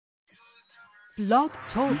Blog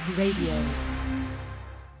Talk Radio.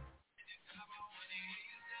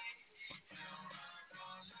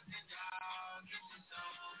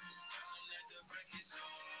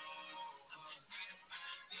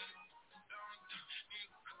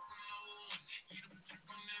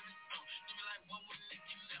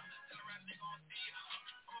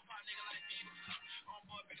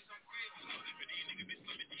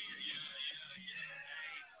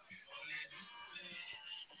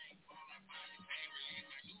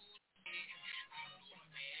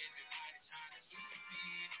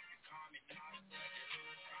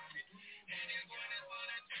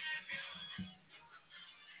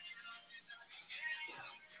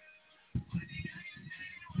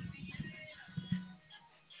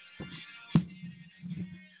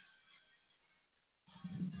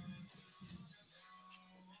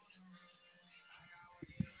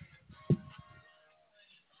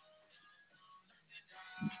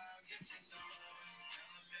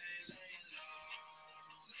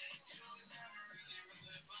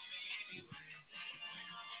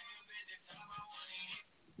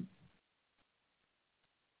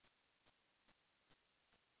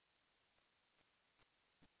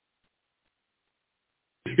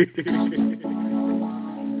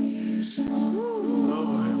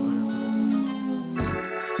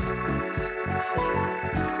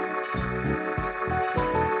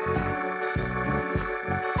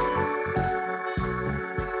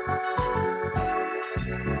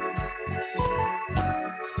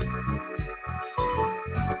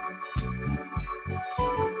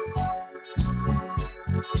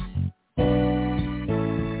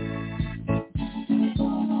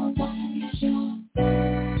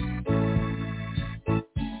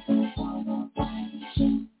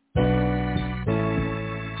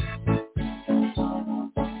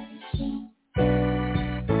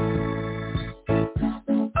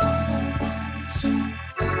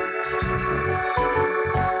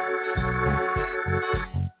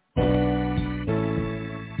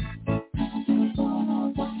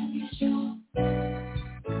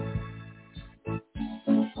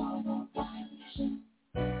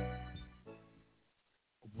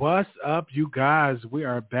 What's up, you guys? We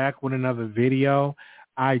are back with another video.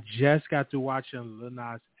 I just got to watching Lil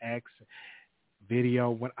Nas X video.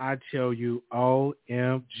 When I tell you,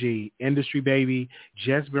 OMG, Industry Baby,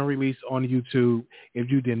 just been released on YouTube. If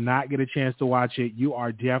you did not get a chance to watch it, you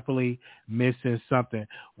are definitely missing something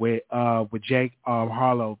with Jake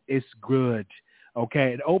Harlow. It's good.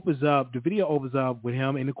 Okay, it opens up, the video opens up with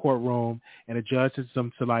him in the courtroom, and the judge sentenced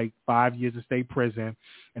him to like 5 years in state prison.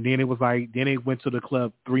 And then it was like, then it went to the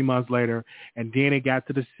club 3 months later, and then it got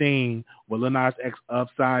to the scene with Lil Nas X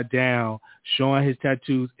upside down, showing his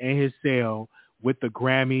tattoos in his cell with the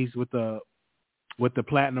Grammys, with the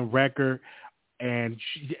platinum record. And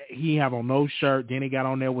he have on no shirt. Then he got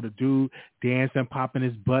on there with a dude dancing, popping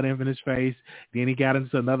his butt in his face. Then he got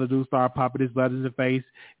into another dude, started popping his butt in his face.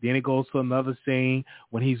 Then it goes to another scene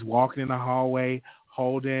when he's walking in the hallway,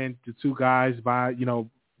 holding the two guys by,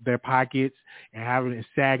 their pockets and having it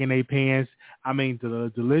sagging their pants. I mean,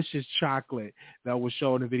 the delicious chocolate that was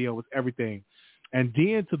shown in the video was everything. And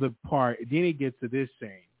then then he gets to this scene.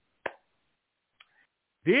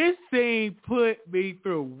 This scene put me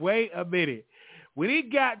through. Wait a minute. When he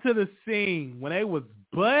got to the scene, when they was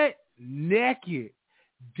butt naked,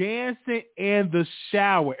 dancing in the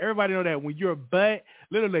shower. Everybody know that when you're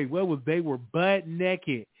they were butt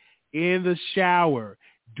naked in the shower,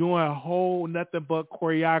 doing a whole nothing but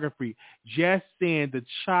choreography, just seeing the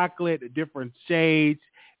chocolate, the different shades,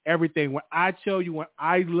 everything. When I tell you, when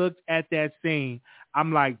I looked at that scene,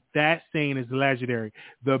 I'm like, that scene is legendary.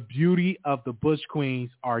 The beauty of the Bush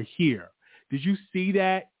Queens are here. Did you see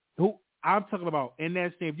that? I'm talking about in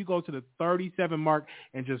that scene, if you go to the 37 mark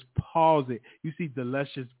and just pause it, you see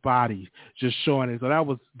delicious bodies just showing it. So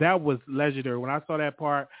that was legendary. When I saw that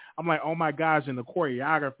part, I'm like, oh my gosh, and the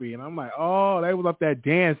choreography. And I'm like, oh, they was up there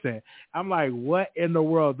dancing. I'm like, what in the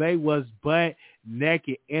world? They was butt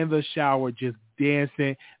naked in the shower just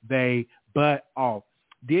dancing they butt off.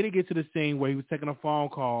 Then it get to the scene where he was taking a phone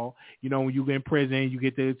call. When you get in prison, you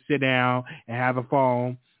get to sit down and have a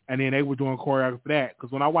phone. And then they were doing choreography for that.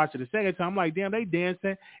 Because when I watched it the second time, I'm like, damn, they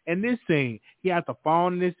dancing. In this scene, he had the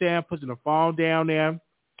phone in his hand, pushing the phone down there.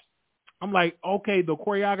 I'm like, okay, the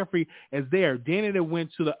choreography is there. Then it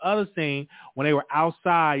went to the other scene when they were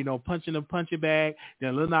outside, punching the punching bag.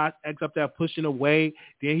 Then Lil Nas X up there pushing the weight.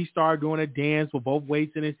 Then he started doing a dance with both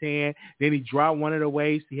weights in his hand. Then he dropped one of the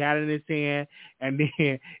weights. He had it in his hand. And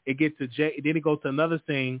then it gets to Then it goes to another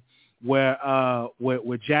scene where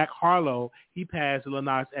with Jack Harlow, he passed Lil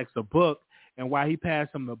Nas X a book, and while he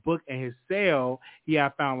passed him the book in his cell, he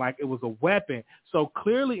had found like it was a weapon. So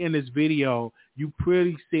clearly in this video, you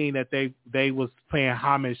pretty seen that they was paying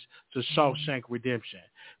homage to Shawshank Redemption.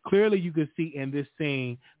 Clearly, you could see in this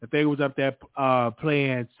scene that they was up there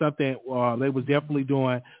playing something. They was definitely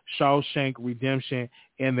doing Shawshank Redemption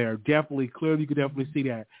in there. Clearly, you could definitely see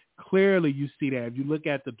that. Clearly, you see that. If you look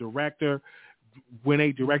at the director, when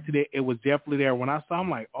they directed it, it was definitely there. When I saw,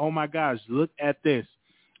 I'm like, oh my gosh, look at this.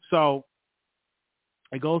 So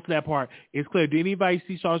it goes to that part. It's clear. Did anybody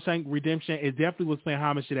see Shawshank Redemption? It definitely was playing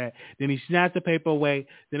homage to that. Then he snatched the paper away.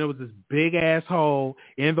 Then there was this big ass hole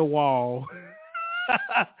in the wall.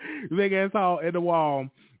 Big ass hole in the wall.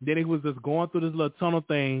 Then he was just going through this little tunnel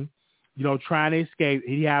thing, trying to escape.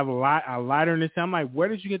 He had a lighter in his hand. I'm like, where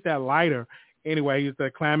did you get that lighter? Anyway, he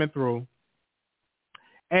was climbing through.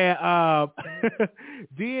 And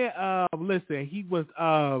then listen, he was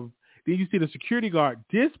then you see the security guard.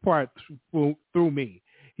 This part threw me.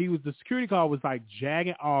 The security guard was like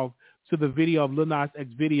jagging off to the video of Lil Nas X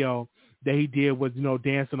video that he did was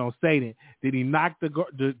dancing on Satan. Then he knocked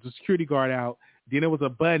the security guard out. Then there was a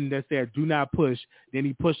button that said "Do not push." Then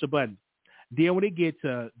he pushed the button. Then when they get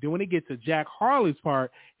to Jack Harley's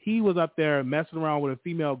part, he was up there messing around with a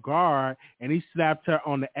female guard, and he slapped her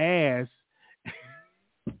on the ass.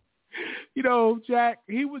 Jack,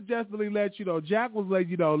 he would definitely let you know. Jack was like,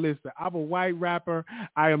 listen, I'm a white rapper.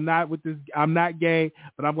 I am not with this. I'm not gay,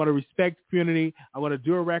 but I'm going to respect the community. I'm going to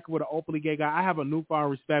do a record with an openly gay guy. I have a newfound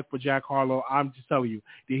respect for Jack Harlow. I'm just telling you.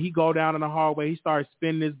 Then he go down in the hallway. He started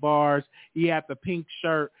spinning his bars. He had the pink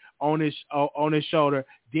shirt on his shoulder.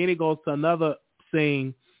 Then he goes to another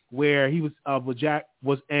scene where he was when Jack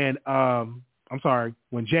was in.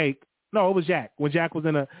 When Jack was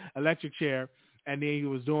in an electric chair. And then he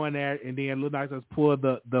was doing that, and then Lil Nas X pulled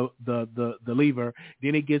the lever.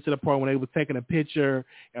 Then it gets to the point when they was taking a picture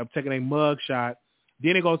and taking a mug shot.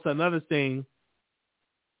 Then it goes to another scene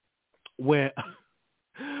when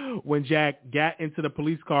Jack got into the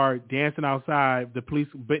police car, dancing outside the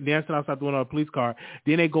window of the police car.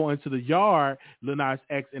 Then they go into the yard. Lil Nas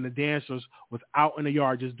X and the dancers was out in the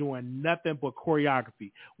yard just doing nothing but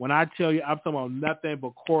choreography. When I tell you, I'm talking about nothing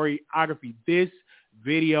but choreography. This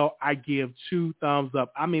video, I give 2 thumbs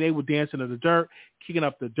up. I mean, they were dancing in the dirt, kicking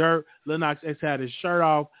up the dirt. Lil Nas X had his shirt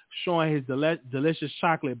off, showing his delicious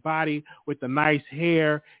chocolate body with the nice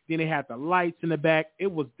hair. Then they had the lights in the back.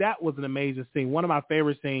 That was an amazing scene. One of my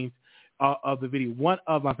favorite scenes of the video. One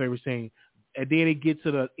of my favorite scenes. And then it gets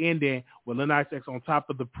to the ending with Lil Nas X on top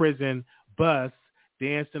of the prison bus,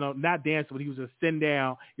 not dancing, but he was just sitting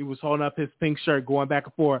down. He was holding up his pink shirt, going back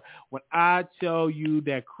and forth. When I tell you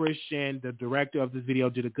that Christian, the director of this video,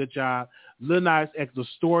 did a good job. Lil Nas X, the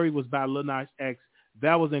story was about Lil Nas X.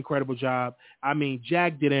 That was an incredible job. I mean,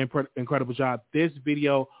 Jack did an incredible job. This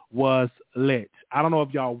video was lit. I don't know if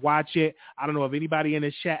y'all watch it. I don't know if anybody in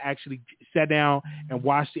the chat actually sat down and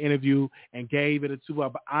watched the interview and gave it a 2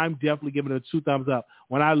 up, but I'm definitely giving it a 2 thumbs up.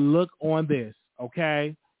 When I look on this,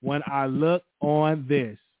 okay? When I look on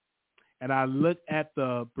this and I look at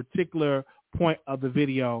the particular point of the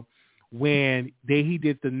video when he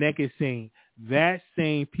did the naked scene, that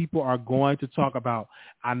scene people are going to talk about.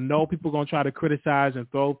 I know people are going to try to criticize and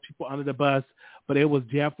throw people under the bus, but it was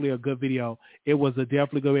definitely a good video. It was a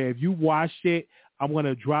definitely good video. If you watched it, I'm going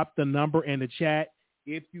to drop the number in the chat.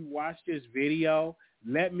 If you watched this video,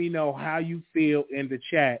 let me know how you feel in the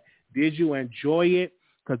chat. Did you enjoy it?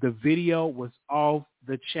 Because the video was off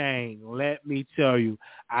the chain. Let me tell you,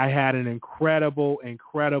 I had an incredible,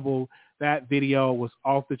 that video was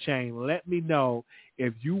off the chain. Let me know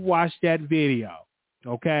if you watched that video,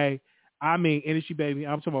 okay? I mean, Industry Baby,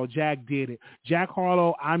 I'm talking about Jack did it. Jack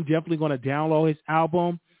Harlow, I'm definitely going to download his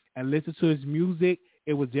album and listen to his music.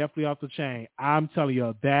 It was definitely off the chain. I'm telling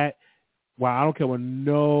you that, well, I don't care what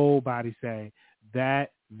nobody say.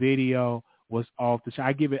 That video was off the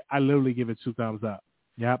chain. I literally give it 2 thumbs up.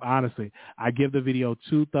 Yep, honestly. I give the video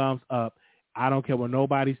 2 thumbs up. I don't care what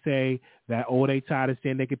nobody say that, they tired of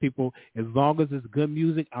seeing naked people. As long as it's good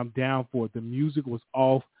music, I'm down for it. The music was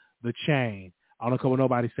off the chain. I don't care what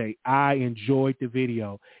nobody say. I enjoyed the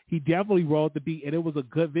video. He definitely rolled the beat, and it was a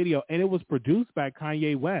good video. And it was produced by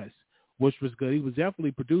Kanye West, which was good. He was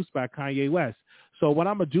definitely produced by Kanye West. So what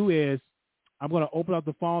I'm going to do is I'm going to open up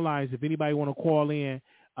the phone lines if anybody want to call in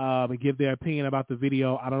and give their opinion about the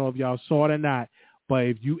video. I don't know if y'all saw it or not. But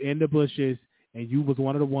if you in the bushes and you was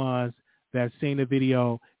one of the ones that seen the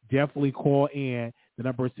video, definitely call in. The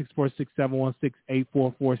number is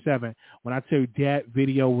 646-716-8447. When I tell you that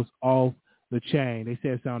video was off the chain. They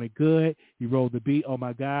said it sounded good. He rolled the beat. Oh,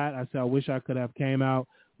 my God. I said, I wish I could have came out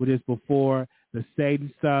with this before. The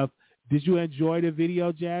Satan stuff. Did you enjoy the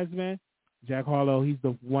video, Jasmine? Jack Harlow, he's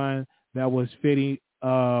the one that was flirting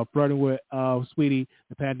with Sweetie.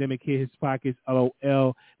 The pandemic hit his pockets.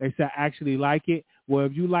 LOL. They said, I actually like it. Well,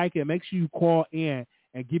 if you like it, make sure you call in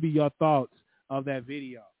and give me your thoughts of that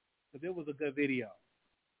video. Because it was a good video.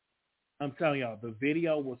 I'm telling y'all, the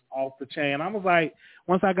video was off the chain. I was like,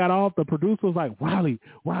 once I got off, the producer was like, Wiley.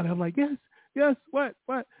 I'm like, yes, what?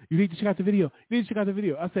 You need to check out the video.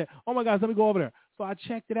 I said, oh my gosh, let me go over there. So I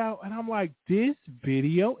checked it out, and I'm like, this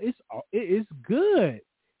video it is good.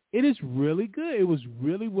 It is really good. It was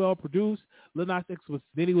really well produced. Lil Nas X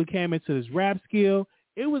then he came into his rap skill.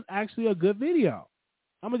 It was actually a good video.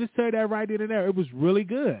 I'm going to just tell you that right then and there. It was really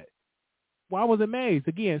good. Well, I was amazed.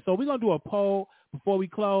 Again, so we're going to do a poll before we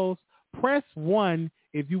close. Press 1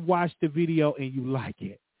 if you watched the video and you like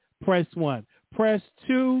it. Press 1. Press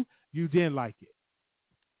 2, you didn't like it.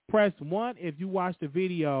 Press 1 if you watched the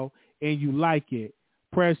video and you like it.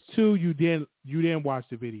 Press 2, you didn't watch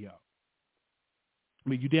the video.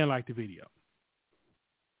 You didn't like the video.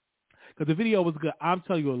 Because the video was good. I'm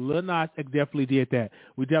telling you, Lil Nas X definitely did that.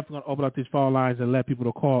 We're definitely going to open up these phone lines and let people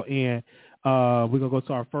to call in. We're going to go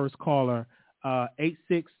to our first caller,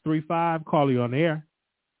 8635. Caller, you on the air.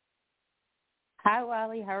 Hi,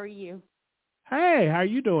 Wiley. How are you? Hey, how are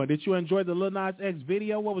you doing? Did you enjoy the Lil Nas X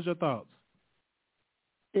video? What was your thoughts?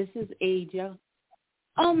 This is Aja.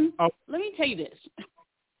 Let me tell you this.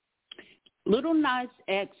 Lil Nas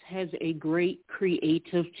X has a great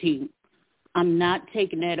creative team. I'm not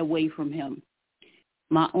taking that away from him.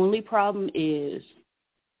 My only problem is,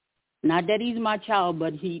 not that he's my child,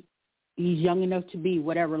 but he's young enough to be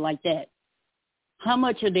whatever like that. How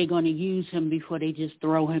much are they going to use him before they just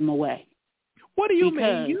throw him away? What do you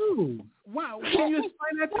mean you? Wow, can you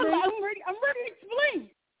explain that to me? I'm ready to explain.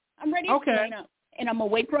 I'm ready to explain. And I'm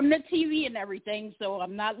away from the TV and everything, so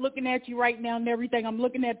I'm not looking at you right now and everything. I'm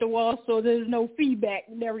looking at the wall, so there's no feedback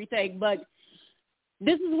and everything. But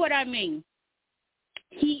this is what I mean.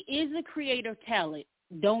 He is a creative talent,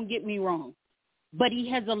 don't get me wrong, but he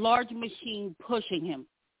has a large machine pushing him.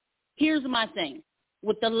 Here's my thing.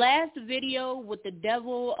 With the last video with the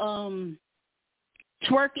devil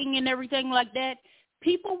twerking and everything like that,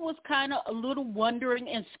 people was kind of a little wondering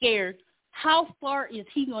and scared, how far is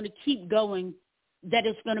he going to keep going, that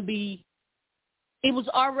it's going to be, it was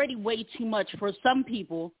already way too much for some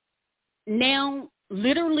people. Now,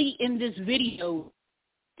 literally in this video,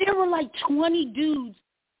 there were like 20 dudes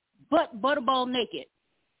butterball naked.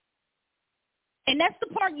 And that's the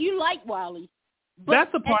part you like, Wiley. But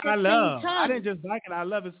that's the part I love. Time, I didn't just like it. I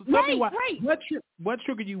love it. So tell me what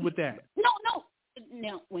triggered you with that? No.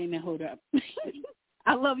 Now, wait a minute. Hold up.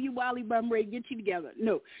 I love you, Wiley, but I'm ready to get you together.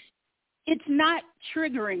 No, it's not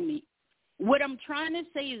triggering me. What I'm trying to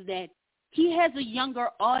say is that he has a younger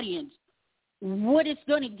audience. What it's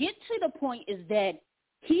going to get to the point is that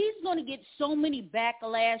he's going to get so many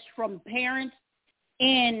backlash from parents.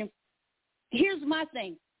 And here's my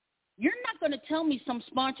thing. You're not going to tell me some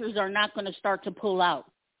sponsors are not going to start to pull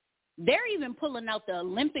out. They're even pulling out the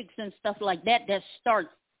Olympics and stuff like that starts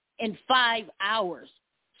in 5 hours.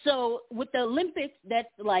 So with the Olympics, that's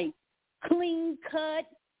like clean cut,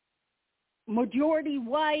 majority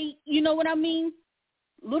white, you know what I mean?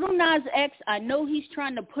 Lil Nas X, I know he's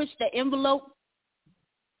trying to push the envelope,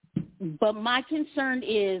 but my concern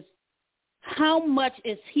is how much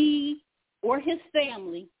is he or his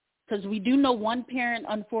family, because we do know one parent,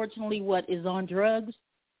 unfortunately, is on drugs.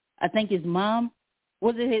 I think his mom.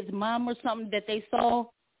 Was it his mom or something that they saw?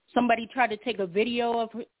 Somebody tried to take a video of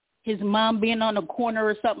his mom being on a corner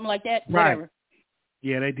or something like that. Right. Whatever.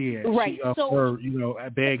 Yeah, they did. Right. So,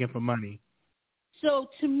 begging for money. So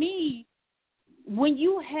to me, when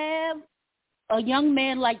you have a young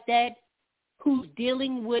man like that who's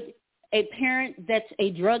dealing with a parent that's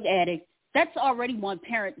a drug addict, that's already one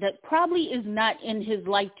parent that probably is not in his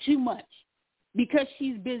life too much because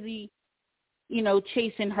she's busy,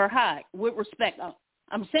 chasing her high. With respect,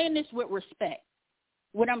 I'm saying this with respect.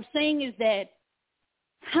 What I'm saying is that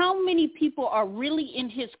how many people are really in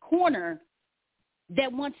his corner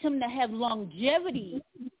that wants him to have longevity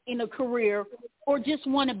in a career or just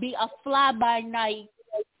want to be a fly-by-night,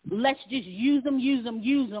 let's just use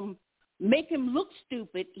him, make him look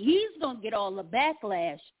stupid. He's going to get all the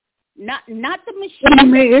backlash, not the machine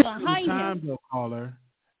it's behind a new time, him. though, caller.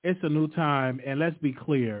 It's a new time, and let's be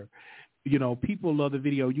clear. People love the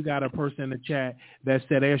video. You got a person in the chat that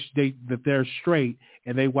said that they're straight,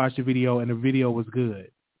 and they watched the video, and the video was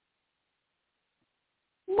good.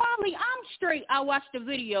 Wally, I'm straight. I watched the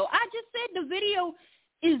video. I just said the video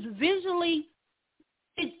is visually,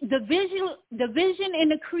 the vision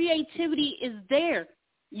and the creativity is there.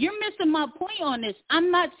 You're missing my point on this.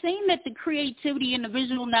 I'm not saying that the creativity and the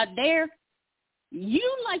visual not there. You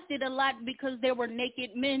liked it a lot because there were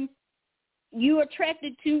naked men. You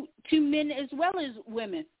attracted to men as well as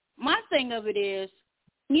women. My thing of it is,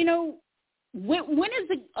 you know, when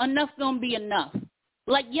is enough going to be enough?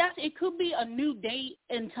 Like, yes, it could be a new date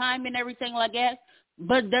and time and everything like that,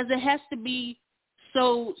 but does it have to be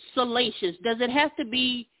so salacious? Does it have to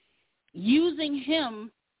be using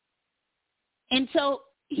him until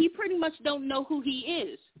he pretty much don't know who he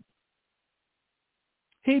is?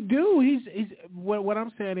 He do. He's what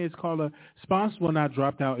I'm saying is, Carla, sponsors will not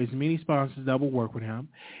drop out. As many sponsors that will work with him.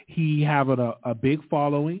 He have a big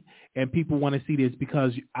following, and people want to see this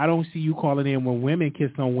because I don't see you calling in when women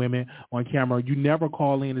kiss on women on camera. You never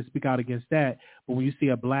call in to speak out against that. But when you see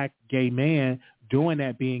a black gay man doing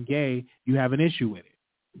that, being gay, you have an issue with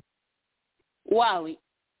it. Wally,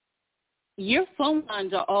 your phone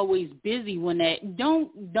lines are always busy when that.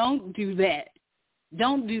 Don't do that.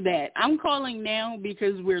 Don't do that. I'm calling now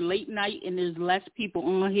because we're late night and there's less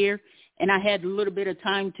people on here, and I had a little bit of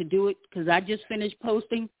time to do it because I just finished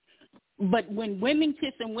posting. But when women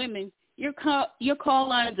kissing women, your call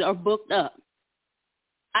lines are booked up.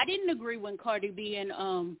 I didn't agree when Cardi B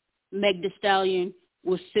and Meg Thee Stallion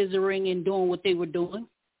was scissoring and doing what they were doing.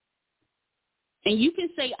 And you can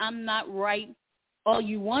say I'm not right all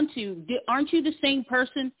you want to. Aren't you the same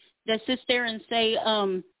person that sits there and say,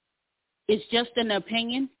 it's just an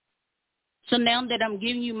opinion? So now that I'm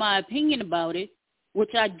giving you my opinion about it,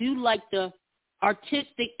 which I do like the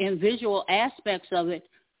artistic and visual aspects of it,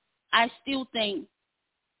 I still think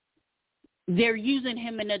they're using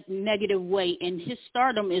him in a negative way, and his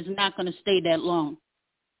stardom is not going to stay that long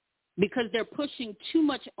because they're pushing too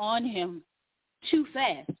much on him too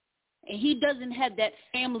fast. And he doesn't have that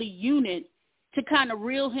family unit to kind of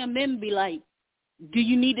reel him in and be like, do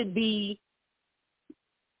you need to be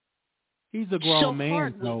He's a grown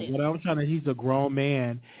man, though. What I'm trying to, he's a grown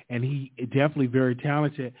man, and he definitely very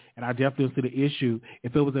talented, and I definitely don't see the issue.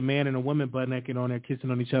 If it was a man and a woman butt naked on there kissing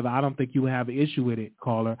on each other, I don't think you would have an issue with it,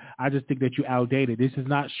 caller. I just think that you outdated. This is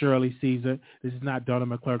not Shirley Caesar. This is not Donna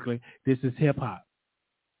McClurkley. This is hip-hop.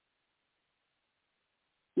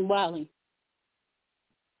 Wally,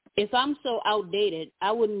 if I'm so outdated,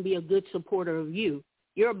 I wouldn't be a good supporter of you.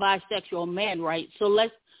 You're a bisexual man, right? So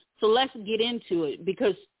let's get into it,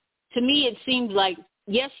 because to me, it seems like,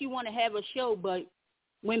 yes, you want to have a show, but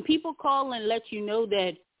when people call and let you know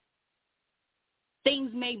that things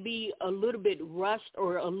may be a little bit rushed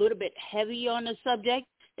or a little bit heavy on the subject,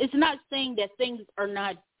 it's not saying that things are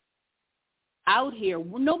not out here.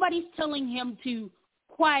 Nobody's telling him to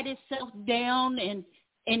quiet himself down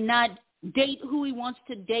and not date who he wants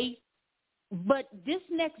to date. But this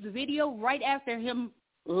next video, right after him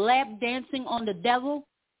lap dancing on the devil,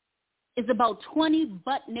 is about 20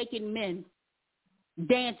 butt-naked men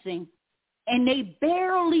dancing, and they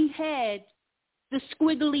barely had the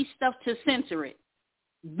squiggly stuff to censor it.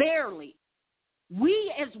 Barely.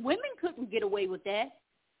 We as women couldn't get away with that.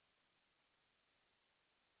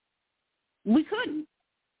 We couldn't.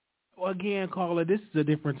 Well, again, caller, this is a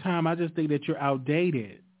different time. I just think that you're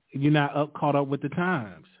outdated. You're not caught up with the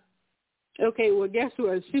times. Okay, well, guess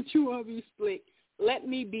what? Since you want to be slick, let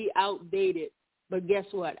me be outdated. But guess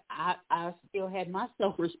what? I still had my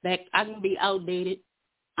self-respect. I can be outdated.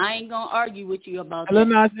 I ain't going to argue with you about that. Lil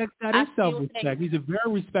Nas X got his self-respect. He's a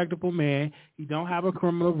very respectable man. He don't have a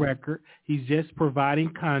criminal record. He's just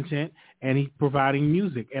providing content, and he's providing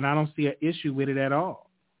music. And I don't see an issue with it at all.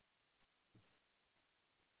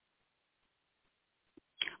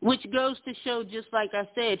 Which goes to show, just like I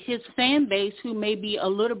said, his fan base, who may be a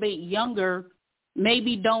little bit younger,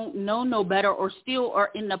 maybe don't know no better, or still are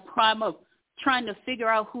in the prime of trying to figure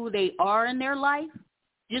out who they are in their life.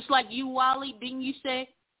 Just like you, Wally, didn't you say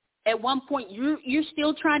at one point you're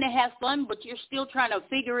still trying to have fun, but you're still trying to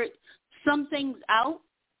figure some things out,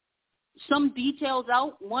 some details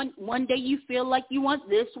out. One day you feel like you want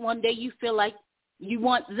this, one day you feel like you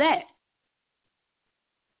want that.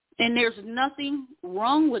 And there's nothing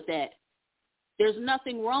wrong with that. There's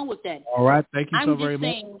nothing wrong with that. All right. Thank you so very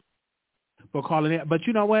much for calling in. But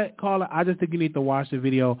you know what, caller? I just think you need to watch the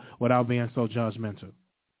video without being so judgmental.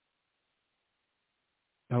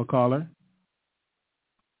 No, caller?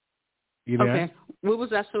 You there? Okay. What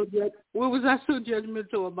was I so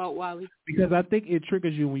judgmental about, Wally? Because I think it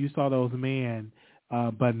triggers you when you saw those men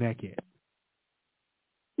butt naked.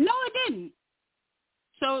 No, it didn't.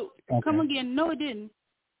 So come again. No, it didn't.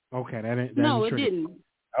 Okay, that no, it trigger. Didn't.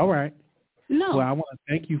 All right. No. Well, I want to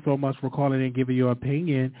thank you so much for calling in and giving your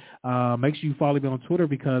opinion. Make sure you follow me on Twitter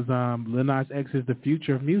because Lil Nas X is the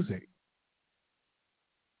future of music.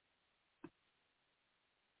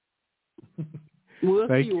 We'll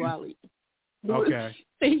see you, Wally. Okay.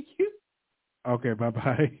 Thank you. Okay,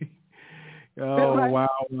 bye-bye. Oh, Bye.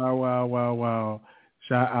 wow.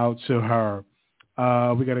 Shout out to her.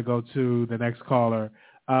 We got to go to the next caller.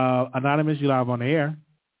 Anonymous, you live on the air.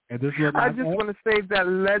 And this is I just want to say that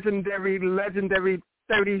legendary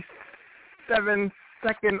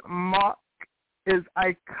 37-second mark is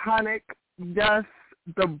iconic. Yes,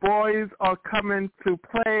 the boys are coming to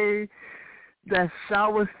play. That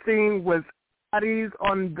shower scene was bodies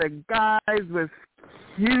on the guys, was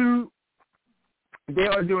cute. They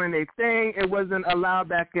are doing their thing. It wasn't allowed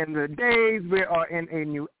back in the days. We are in a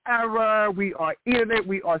new era. We are eating it.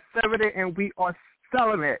 We are serving it, and we are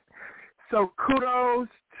selling it. So kudos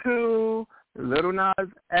to Lil Nas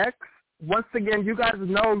X. Once again, you guys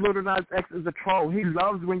know Lil Nas X is a troll. He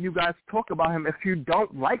loves when you guys talk about him. If you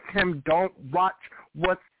don't like him, don't watch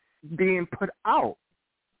what's being put out.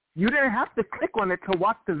 You didn't have to click on it to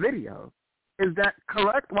watch the video. Is that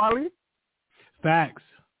correct, Wally? Facts.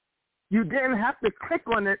 You didn't have to click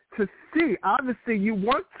on it to see. Obviously, you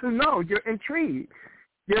want to know. You're intrigued.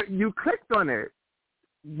 You clicked on it.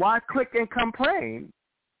 Why click and complain?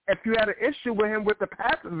 If you had an issue with him with the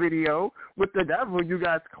past video, with the devil you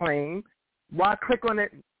guys claim, why click on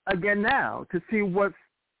it again now to see what's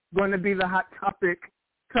going to be the hot topic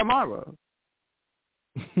tomorrow?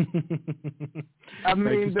 I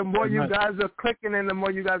mean, the more you guys are clicking and the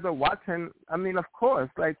more you guys are watching, I mean, of course,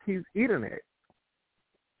 like, he's eating it.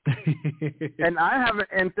 And I haven't,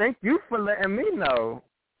 and thank you for letting me know,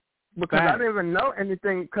 because I didn't even know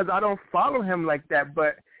anything, because I don't follow him like that.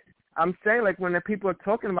 But I'm saying, like, when the people are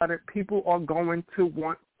talking about it, people are going to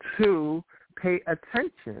want to pay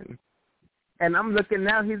attention. And I'm looking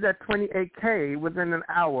now, he's at 28K within an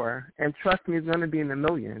hour, and trust me, he's going to be in the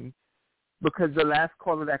millions, because the last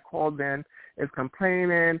caller that called in is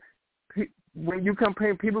complaining. When you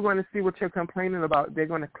complain, people are going to see what you're complaining about. They're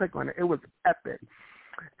going to click on it. It was epic.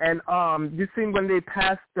 And you seen when they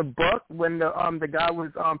passed the book, when the guy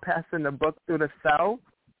was passing the book through the cell,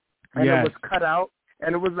 and It was cut out,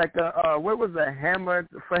 and it was like what was a hammer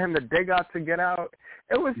for him to dig out to get out.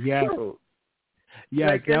 It was cute. Yeah,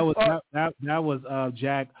 like that was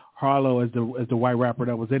Jack Harlow as the white rapper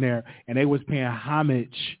that was in there, and they was paying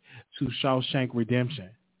homage to Shawshank Redemption.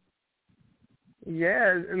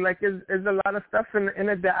 Yeah, like it's a lot of stuff in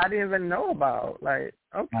it that I didn't even know about. Like,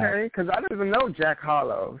 okay, because I didn't even know Jack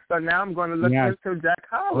Harlow. So now I'm going to look into Jack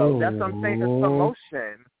Harlow. That's what I'm saying. It's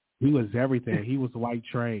promotion. He was everything. He was white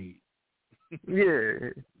trade. Yeah.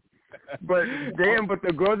 But damn, but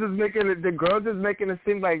the girls is making it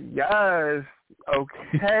seem like, yes,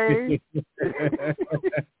 okay.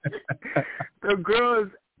 The girls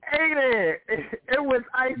ate it. It was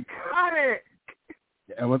iconic.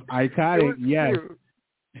 It was iconic, yes.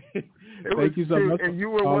 Thank you so much. And you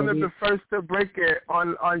were one of the first to break it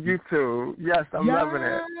on YouTube. Yes, I'm loving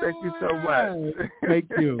it. Thank you so much.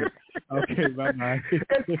 Thank you. Okay, bye-bye.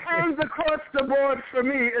 It's 10s across the board for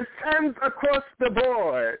me. It's 10s across the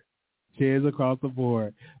board. 10s across the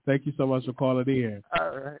board. Thank you so much for calling in.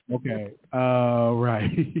 All right. Okay. All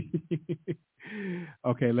right.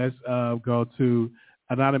 Okay, let's go to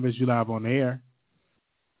Anonymous. You live on the air.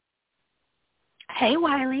 Hey,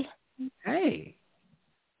 Wiley. Hey.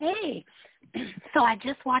 Hey. So I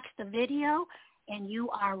just watched the video, and you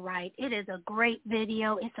are right. It is a great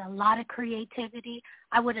video. It's a lot of creativity.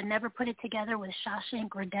 I would have never put it together with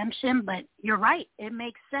Shawshank Redemption, but you're right. It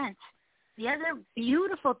makes sense. The other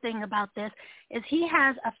beautiful thing about this is he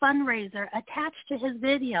has a fundraiser attached to his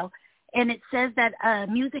video, and it says that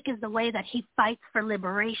music is the way that he fights for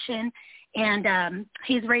liberation, and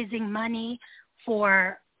he's raising money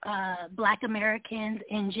for Black Americans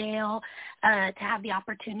in jail to have the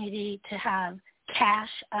opportunity to have cash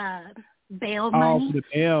bail money. Oh, for the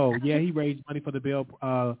bail. Yeah, he raised money for the bail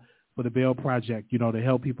project, to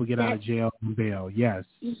help people get out of jail on bail. Yes,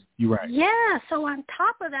 you're right. Yeah, so on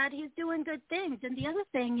top of that, he's doing good things. And the other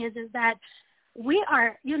thing is that we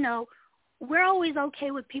are, we're always okay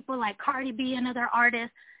with people like Cardi B and other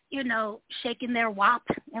artists, shaking their WAP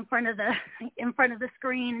in front of the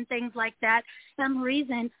screen and things like that. For some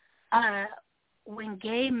reason, when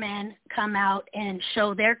gay men come out and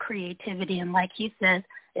show their creativity, and like he says,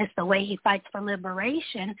 it's the way he fights for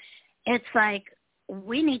liberation, it's like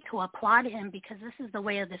we need to applaud him, because this is the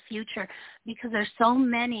way of the future, because there's so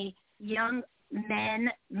many young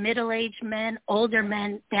men, middle-aged men, older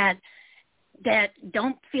men that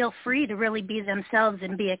don't feel free to really be themselves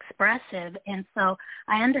and be expressive. And so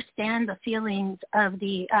I understand the feelings of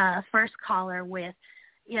the first caller with,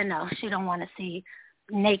 she don't want to see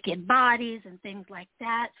naked bodies and things like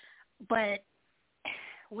that. But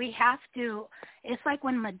we have to, it's like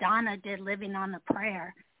when Madonna did Living on a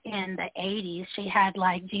Prayer. in the 80s. She had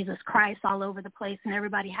like Jesus Christ all over the place, and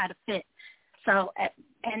everybody had a fit. So,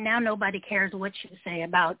 and now nobody cares what you say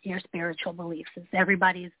about your spiritual beliefs.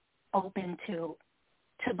 Everybody's open to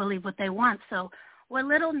believe what they want. So what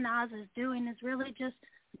Little Nas is doing is really just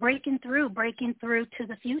breaking through to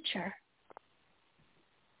the future.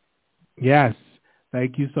 Yes.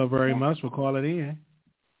 Thank you so very much for calling in.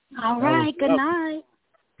 All right. Good night.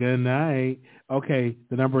 Good night. Okay,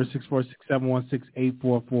 the number is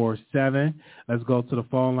 646-716-8447. Let's go to the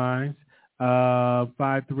phone lines.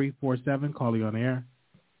 5347, call you on air.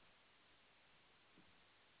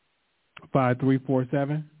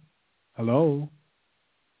 5347. Hello.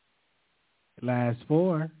 Last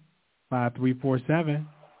four. 5347.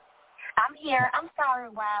 I'm here. I'm sorry,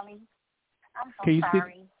 Wiley. I'm so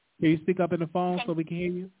sorry. Can you speak up in the phone so we can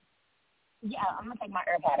hear you? Yeah, I'm going to take my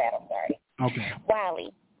AirPod out. I'm sorry. Okay.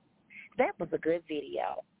 Wiley, that was a good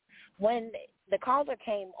video. When the caller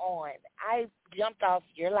came on, I jumped off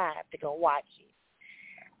your live to go watch it.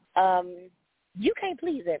 You can't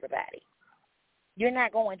please everybody. You're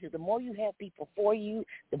not going to. The more you have people for you,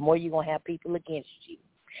 the more you're going to have people against you.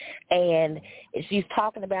 And she's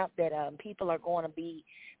talking about that people are going to be,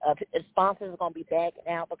 sponsors are going to be backing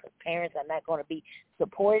out because parents are not going to be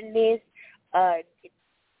supporting this. A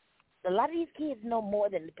lot of these kids know more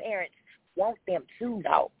than the parents want them to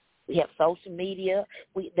know. We have social media.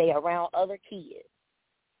 They are around other kids.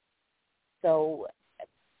 So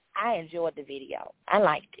I enjoyed the video. I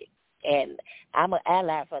liked it. And I'm an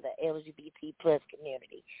ally for the LGBT plus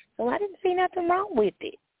community. So I didn't see nothing wrong with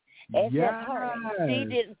it. It's just her. She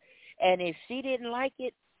didn't, and if she didn't like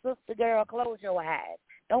it, sister girl, close your eyes.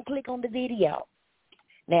 Don't click on the video.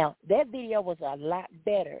 Now, that video was a lot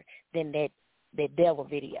better than that devil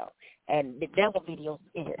video. And the devil video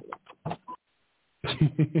is serious.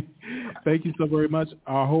 Thank you so very much.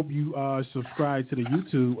 I hope you subscribe to the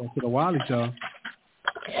YouTube or to the Wiley Show.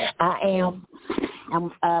 I am.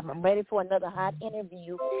 I'm ready for another hot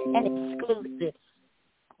interview and exclusive.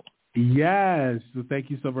 Yes. So thank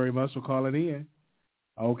you so very much for calling in.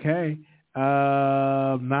 Okay.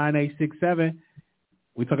 9867.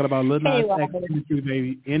 We're talking about Lil Nas X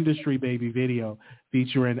Industry Baby video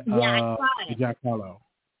featuring Jack Harlow.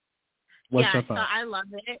 What's your thought? So I love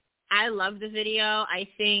it. I love the video. I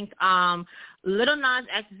think Lil Nas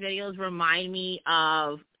X videos remind me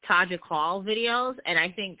of Taja Call videos, and I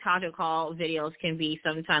think Taja Call videos can be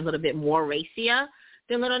sometimes a little bit more racier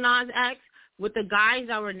than Lil Nas X with the guys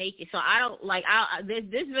that were naked. So I don't like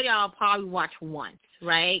this video. I'll probably watch once,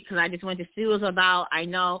 right? Because I just want to see what it's about. I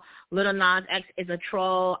know Lil Nas X is a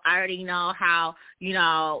troll. I already know how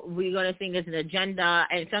we're gonna think it's an agenda,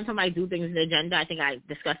 and sometimes I do things in an agenda. I think I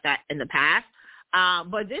discussed that in the past.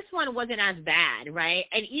 But this one wasn't as bad, right?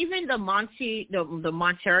 And even the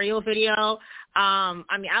Monterio video,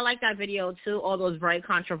 I like that video too, although it's very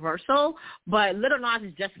controversial, but Lil Nas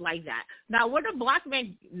is just like that. Now, were the black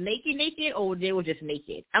men naked, or they were just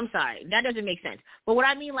naked? I'm sorry, that doesn't make sense. But what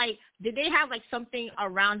I mean, like, did they have, like, something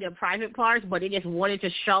around their private parts, but they just wanted to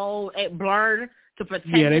show it blurred to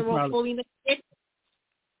pretend they were fully naked?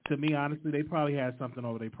 To me, honestly, they probably had something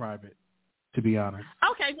over their private. To be honest.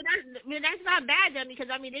 Okay, but that's not bad then, because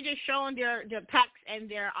they're just showing their pecs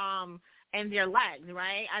and their legs,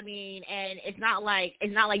 right? I mean, and it's not like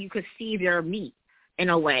you could see their meat in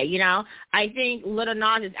a way, I think Lil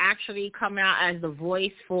Nas is actually coming out as the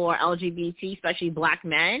voice for LGBT, especially black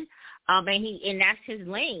men, and that's his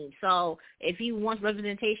lane. So if he wants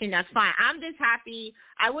representation, that's fine. I'm just happy.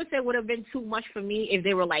 I would say it would have been too much for me if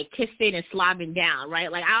they were like kissing and slobbing down,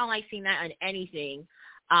 right? Like, I don't like seeing that in anything.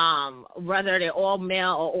 Whether they're all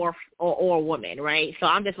male or woman, right? So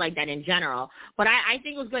I'm just like that in general. But I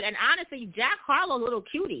think it was good. And honestly, Jack Harlow's a little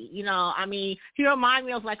cutie, he reminds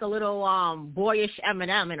me of like a little boyish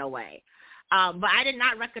Eminem in a way. But I did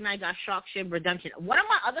not recognize our Shark Ship Redemption. One of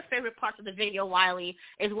my other favorite parts of the video, Wiley,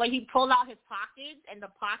 is when he pulled out his pockets and the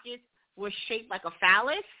pockets were shaped like a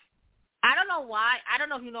phallus. I don't know why. I don't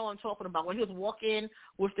know if you know what I'm talking about. When he was walking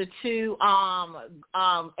with the two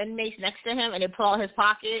inmates next to him, and they pulled out his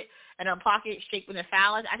pocket, and a pocket shaped with a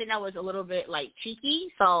phallus. I think that was a little bit like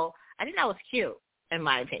cheeky. So I think that was cute, in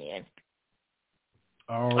my opinion.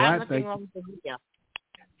 All right, nothing wrong with the video.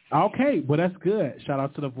 Okay, well that's good. Shout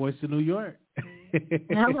out to the Voice of New York. Hey, thank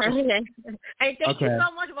you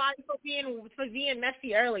so much, Wiley, for being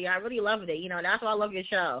messy earlier. I really loved it. That's why I love your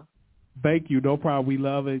show. Thank you. No problem. We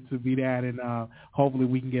love it to be that, and hopefully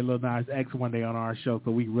we can get Lil Nas X one day on our show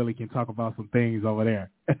so we really can talk about some things over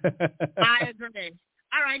there. I agree.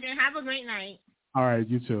 All right, then. Have a great night. All right,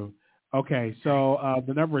 you too. Okay, so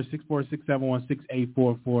the number is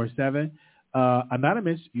 646-716-8447.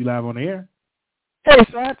 Anonymous, you live on the air. Hey,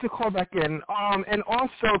 so I had to call back in. And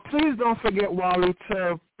also, please don't forget, Wally,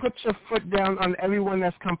 to put your foot down on everyone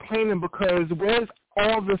that's complaining, because where's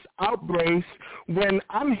all this outburst when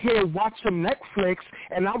I'm here watching Netflix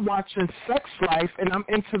and I'm watching Sex Life and I'm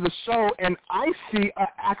into the show and I see an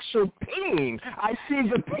actual pain. I see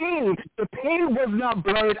the pain. The pain was not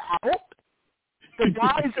blurred out. The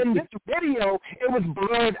guys in this video, it was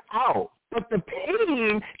blurred out. But the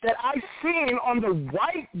pain that I seen on the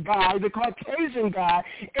white guy, the Caucasian guy,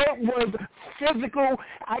 it was physical.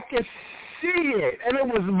 I could see it, and it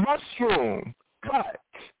was mushroom cut.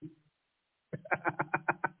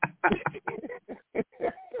 It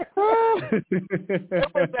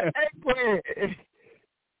was the eggplant.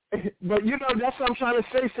 But that's what I'm trying to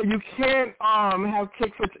say. So you can't have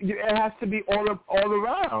kick for. It has to be all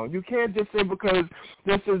around. You can't just say because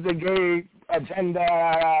this is the gay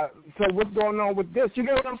agenda. So what's going on with this? You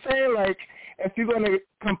get what I'm saying? Like, if you're gonna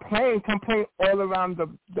complain all around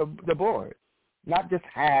the board, not just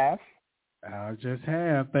half. Just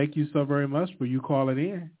half. Thank you so very much for you calling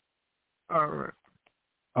in. All right.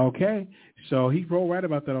 Okay, so he wrote right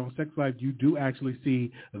about that on Sex Life. You do actually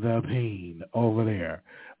see the pain over there.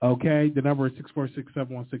 Okay, the number is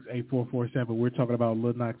 646-716-8447. We're talking about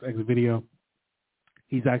Lil Nas X video.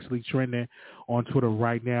 He's actually trending on Twitter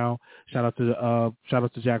right now. Shout out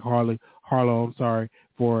to Jack Harlow. I'm sorry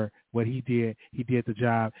for what he did. He did the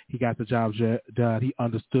job. He got the job done. He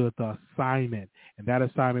understood the assignment, and that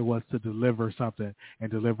assignment was to deliver something and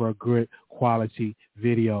deliver a good quality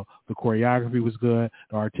video. The choreography was good.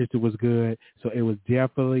 The artistic was good. So it was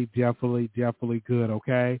definitely good.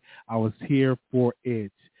 Okay, I was here for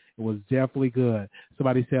it. It was definitely good.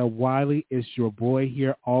 Somebody said, Wiley, it's your boy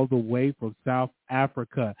here all the way from South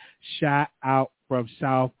Africa. Shout out from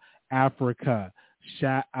South Africa.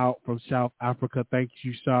 Shout out from South Africa. Thank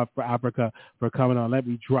you, South Africa, for coming on. Let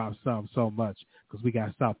me drop some so much because we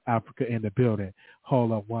got South Africa in the building.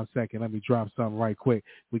 Hold up 1 second. Let me drop some right quick.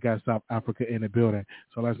 We got South Africa in the building.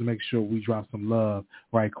 So let's make sure we drop some love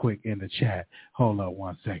right quick in the chat. Hold up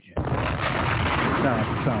 1 second. Shout out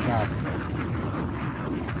to South Africa.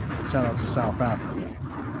 Shout out to South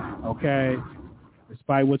Africa. Okay?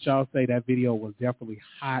 Despite what y'all say, that video was definitely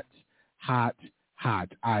hot.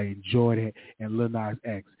 I enjoyed it, and Lil Nas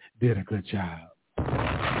X did a good job.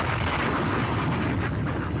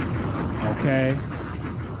 Okay?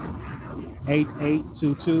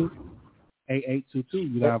 8822. 8822,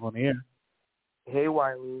 you live on the air. Hey,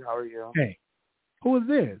 Wiley, how are you? Hey. Who is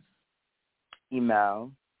this?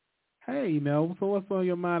 Email. Hey, Email. So what's on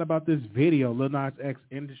your mind about this video, Lil Nas X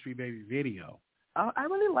Industry Baby video? I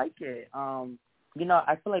really like it. I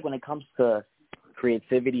feel like when it comes to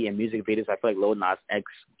creativity and music videos, I feel like Lil Nas X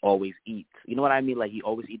always eats. You know what I mean? Like, he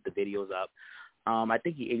always eats the videos up. I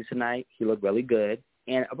think he ate tonight. He looked really good.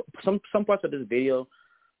 And some parts of this video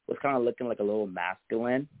was kind of looking like a little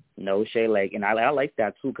masculine. No shade. Like, and I like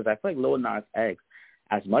that, too, because I feel like Lil Nas X,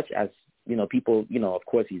 as much as, people, of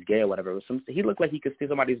course he's gay or whatever, he looked like he could steal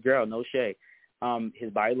somebody's girl. No shade.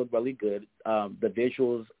 His body looked really good. The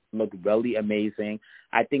visuals looked really amazing.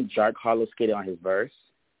 I think Jack Harlow skated on his verse.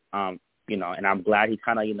 And I'm glad he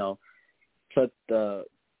kind of, took the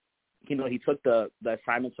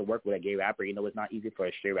assignment to work with a gay rapper. It's not easy for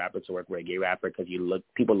a straight rapper to work with a gay rapper because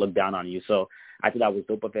people look down on you. So I think that was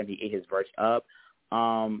dope of him. He ate his verse up.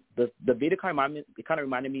 The video kind of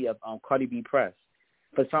reminded me of Cardi B Press.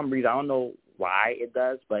 For some reason, I don't know why it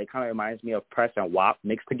does, but it kind of reminds me of Press and WAP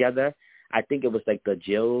mixed together. I think it was like the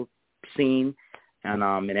jail scene, and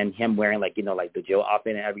then him wearing like the jail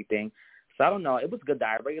outfit and everything. So I don't know. It was good.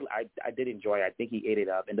 I did enjoy it. I think he ate it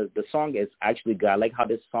up. And the song is actually good. I like how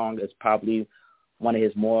this song is probably one of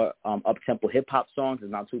his more up-tempo hip-hop songs.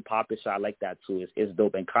 It's not too popular, so I like that too. It's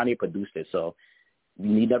dope. And Kanye produced it, so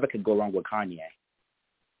you never could go wrong with Kanye.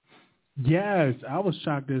 Yes, I was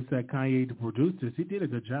shocked that Kanye produced this. He did a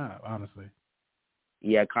good job, honestly.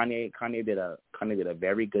 Yeah, Kanye did a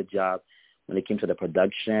very good job when it came to the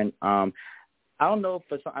production. I don't know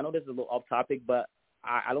I know this is a little off topic, but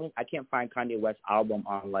I can't find Kanye West's album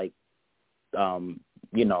on like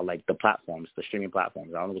the platforms, the streaming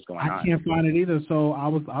platforms. I don't know what's going on. I can't find it either, so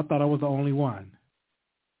I thought I was the only one.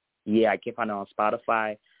 Yeah, I can't find it on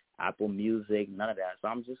Spotify, Apple Music, none of that. So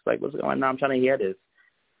I'm just like, what's going on? I'm trying to hear this.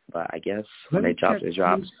 But I guess when they drop, it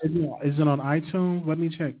drops. Is it on iTunes? Let me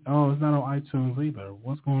check. Oh, it's not on iTunes either.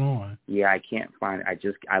 What's going on? Yeah, I can't find it.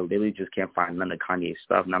 I literally just can't find none of Kanye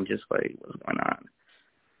stuff, and I'm just like, what's going on?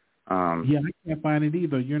 Yeah, I can't find it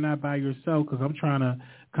either. You're not by yourself because I'm trying to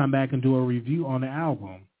come back and do a review on the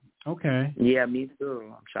album. Okay. Yeah, me too.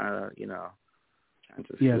 I'm trying to,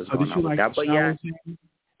 Yeah, so did you like the shower scene?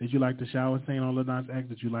 Did you like the shower scene on Lil Nas X?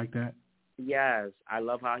 Did you like that? Yes, I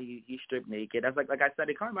love how he stripped naked. That's like I said,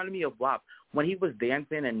 it kind of reminded me of WAP when he was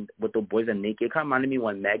dancing and with the boys and naked. It kind of reminded me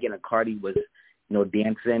when Megan and Cardi was,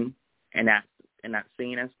 dancing and that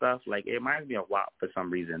scene and stuff. Like it reminds me of WAP for some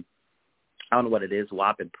reason. I don't know what it is,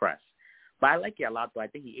 WAP and Press, but I like it a lot. Though I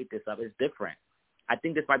think he ate this up. It's different. I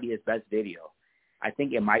think this might be his best video. I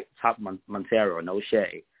think it might top Montero. No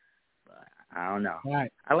shade, but I don't know.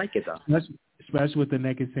 Right. I like it though. Especially with the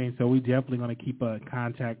naked scene. So we definitely going to keep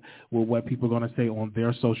contact with what people are going to say on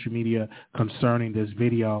their social media concerning this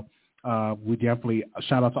video. We definitely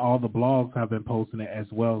shout out to all the blogs have been posting it as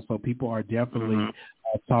well. So people are definitely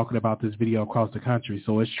talking about this video across the country.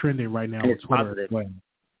 So it's trending right now on Twitter positive. as well.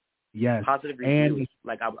 Yes. Positive reviews. And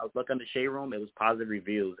like I was looking in the shade room, it was positive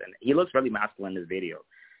reviews, and he looks really masculine in this video.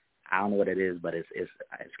 I don't know what it is, but it's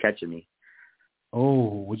catching me.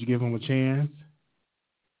 Oh, would you give him a chance?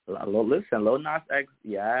 Listen, Lil Nas X,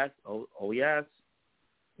 yes. Oh yes.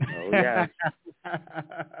 Oh yes.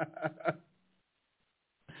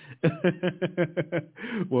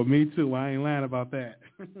 Well, me too. I ain't lying about that.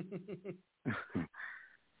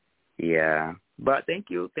 Yeah, but thank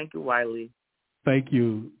you, Wiley. Thank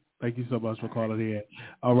you so much for calling in.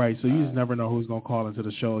 All right, so you just never know who's gonna call into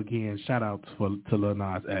the show again. Shout out to Lil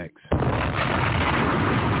Nas X.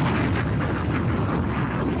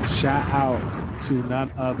 Shout out to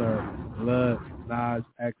none other Lil Nas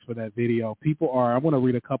X for that video. I want to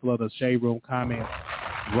read a couple of the Shade Room comments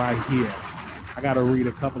right here. I got to read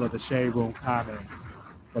a couple of the Shade Room comments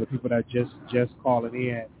for the people that just calling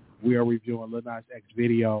in. We are reviewing Lil Nas X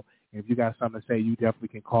video. If you got something to say, you definitely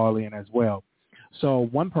can call in as well. So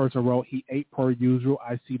one person wrote, he ate per usual.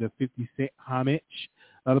 I see the 50 Cent homage.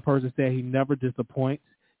 Another person said he never disappoints.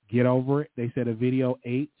 Get over it. They said a video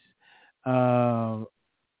ate.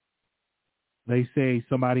 They say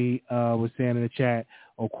somebody was saying in the chat,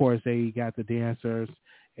 of course, they got the dancers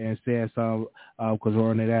and said some because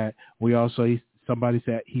we're into that. We also, somebody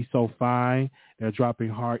said he's so fine. They're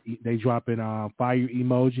dropping fire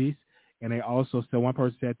emojis. And they also said, one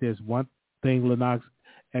person said this, one thing Lil Nas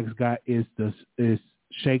X got is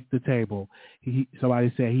shake the table.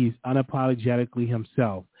 Somebody said he's unapologetically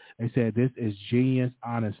himself. They said this is genius,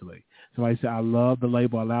 honestly. Somebody said, I love the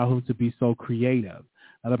label, allow him to be so creative.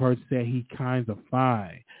 Another person said he kinds of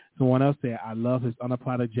fine. Someone else said, I love his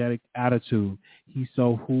unapologetic attitude. He's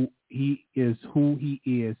who he is.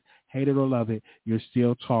 Hate it or love it, you're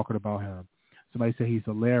still talking about him. Somebody said he's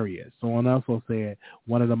hilarious. Someone else said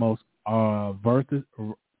one of the most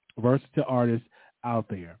versatile artists out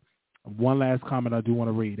there. One last comment I do want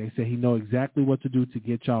to read. They said he know exactly what to do to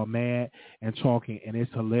get y'all mad and talking, and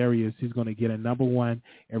it's hilarious. He's going to get a number one,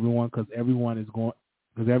 everyone, because every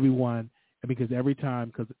time,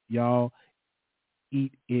 because y'all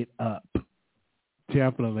eat it up.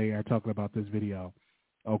 Definitely are talking about this video.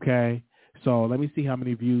 Okay? So let me see how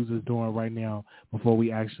many views it's doing right now before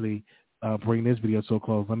we actually bring this video to a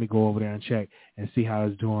close. Let me go over there and check and see how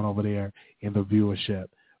it's doing over there in the viewership.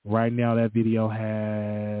 Right now, that video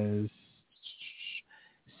has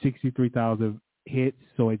 63,000 hits,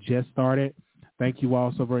 so it just started. Thank you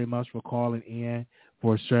all so very much for calling in,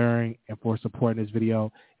 for sharing, and for supporting this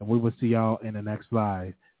video. And we will see y'all in the next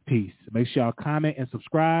live. Peace. Make sure y'all comment and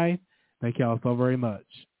subscribe. Thank y'all so very much.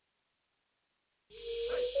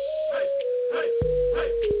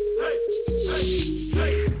 Hey.